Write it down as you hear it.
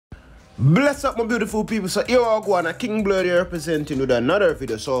Bless up my beautiful people. So here I go on King Blood here representing with another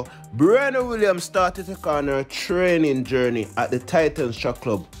video. So Briana Williams started to on her training journey at the Titans Track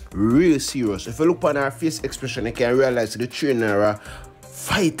Club. Real serious. If you look on her face expression, you can realize the trainer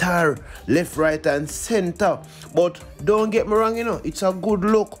fighter left, right and center. But don't get me wrong, you know, it's a good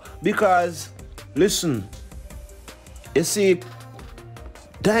look because listen, you see,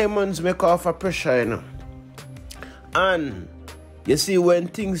 diamonds make off a pressure, you know. And you see, when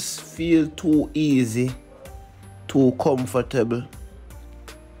things feel too easy, too comfortable,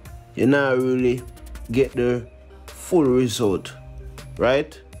 you not really get the full result,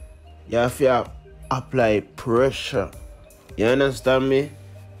 right? You have to apply pressure. You understand me?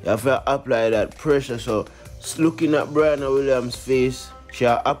 You have to apply that pressure. So, looking at Briana Williams' face, she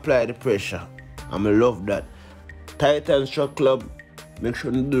apply the pressure. And I love that. Titans Track Club, make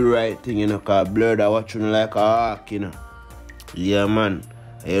sure you do the right thing, you know, because Blurred are watching like a hawk, you know. Yeah, man.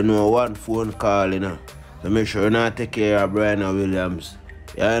 You know, one phone call, you know. So make sure you not take care of Briana Williams.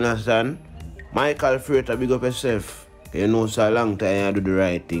 You understand? Michael Freighter, big up yourself. You know, it's a long time you do the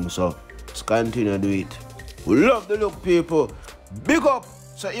right thing. So, just continue to do it. We love the look, people. Big up.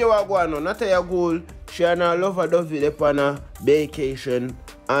 So, here we go on. Natoya Goule, she and her lover Dovey upon a vacation.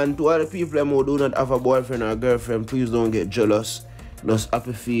 And to all the people who do not have a boyfriend or girlfriend, please don't get jealous. Just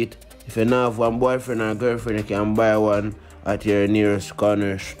happy feet. If you don't have one boyfriend or girlfriend, you can buy one at your nearest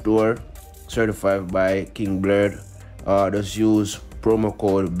corner store, certified by King Blurred. Just use promo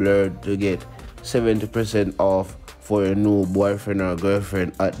code Blurred to get 70% off for your new boyfriend or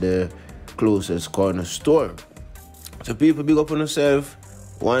girlfriend at the closest corner store. So people, big up on yourself.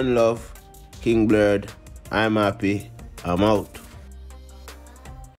 One love, King Blurred. I'm happy. I'm out.